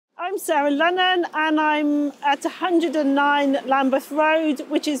I'm Sarah Lunnon and I'm at 109 Lambeth Road,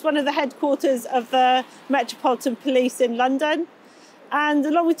 which is one of the headquarters of the Metropolitan Police in London. And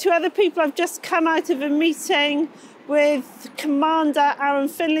along with two other people, I've just come out of a meeting with Commander Aaron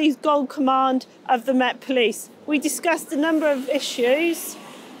Finley's Gold Command of the Met Police. We discussed a number of issues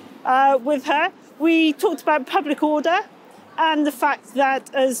with her. We talked about public order and the fact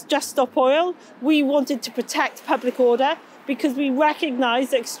that as Just Stop Oil, we wanted to protect public order because we recognise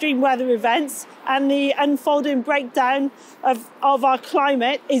that extreme weather events and the unfolding breakdown of our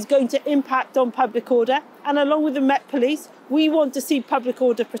climate is going to impact on public order. And along with the Met Police, we want to see public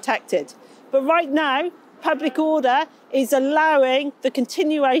order protected. But right now, public order is allowing the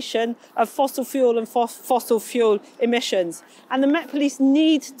continuation of fossil fuel and fossil fuel emissions. And the Met Police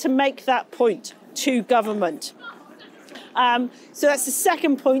need to make that point to government. So that's the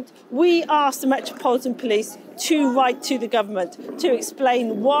second point. We asked the Metropolitan Police to write to the government to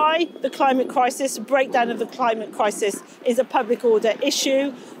explain why the climate crisis, breakdown of the climate crisis, is a public order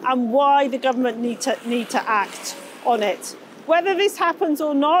issue and why the government need to act on it. Whether this happens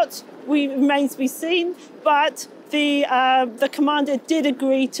or not remains to be seen, but the commander did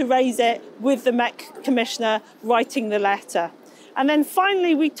agree to raise it with the Met Commissioner writing the letter. And then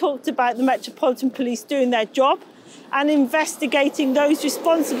finally, we talked about the Metropolitan Police doing their job and investigating those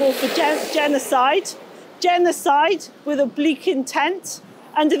responsible for genocide with oblique intent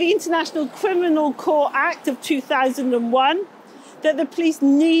under the International Criminal Court Act of 2001, that the police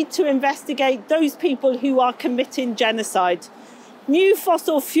need to investigate those people who are committing genocide. New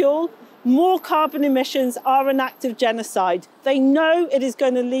fossil fuel, more carbon emissions are an act of genocide. They know it is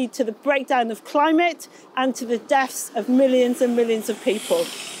going to lead to the breakdown of climate and to the deaths of millions and millions of people.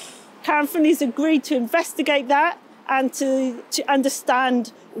 Karen Finley's agreed to investigate that and to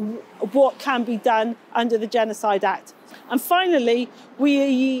understand what can be done under the Genocide Act. And finally,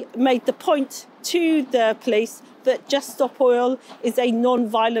 we made the point to the police that Just Stop Oil is a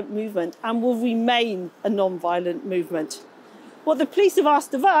non-violent movement and will remain a non-violent movement. What the police have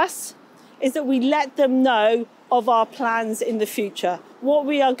asked of us is that we let them know of our plans in the future, what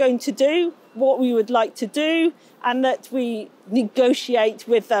we are going to do, what we would like to do, and that we negotiate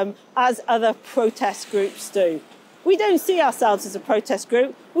with them as other protest groups do. We don't see ourselves as a protest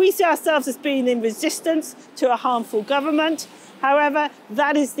group. We see ourselves as being in resistance to a harmful government. However,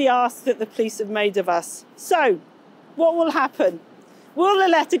 that is the ask that the police have made of us. So, what will happen? Will the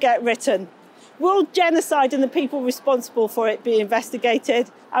letter get written? Will genocide and the people responsible for it be investigated?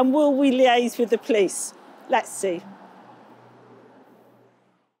 And will we liaise with the police? Let's see.